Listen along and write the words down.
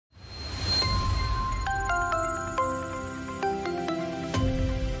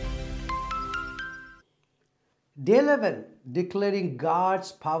Day 11, declaring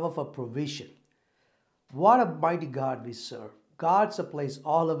God's power for provision. What a mighty God we serve. God supplies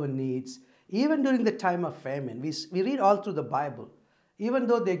all our needs, even during the time of famine. We read all through the Bible. Even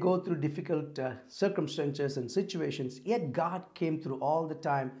though they go through difficult circumstances and situations, yet God came through all the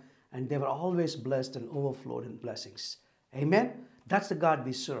time and they were always blessed and overflowed in blessings. Amen? That's the God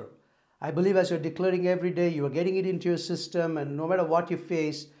we serve. I believe as you're declaring every day, you are getting it into your system, and no matter what you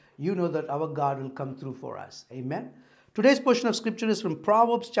face, you know that our God will come through for us. Amen? Today's portion of scripture is from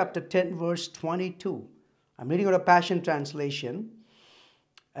Proverbs chapter 10, verse 22. I'm reading out a Passion Translation,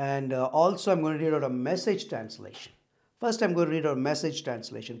 and also I'm going to read out a Message Translation. First, I'm going to read out a Message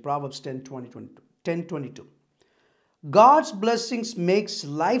Translation, Proverbs 10:22. God's blessings makes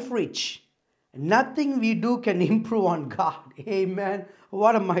life rich. Nothing we do can improve on God. Amen.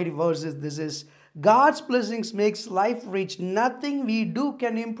 What a mighty verse this is. God's blessings makes life rich. Nothing we do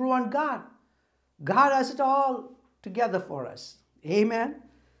can improve on God. God has it all together for us. Amen.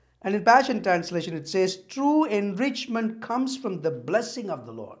 And in Passion Translation, it says, true enrichment comes from the blessing of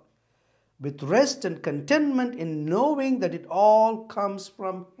the Lord, with rest and contentment in knowing that it all comes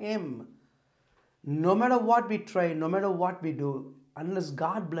from Him. No matter what we try, no matter what we do, unless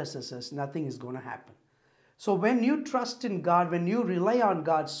God blesses us, nothing is going to happen. So when you trust in God, when you rely on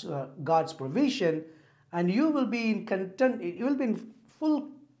God's provision, and you will be in content, you will be in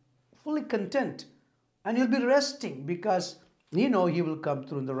fully content, and you'll be resting because you know He will come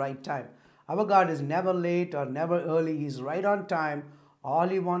through in the right time. Our God is never late or never early. He's right on time. All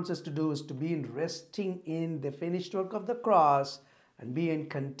He wants us to do is to be in resting in the finished work of the cross and be in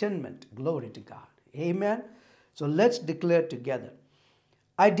contentment. Glory to God. Amen. So let's declare together.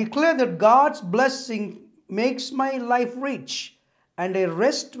 I declare that God's blessing makes my life rich, and I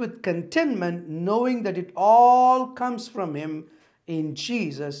rest with contentment knowing that it all comes from Him in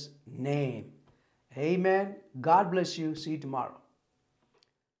Jesus' name. Amen. God bless you. See you tomorrow.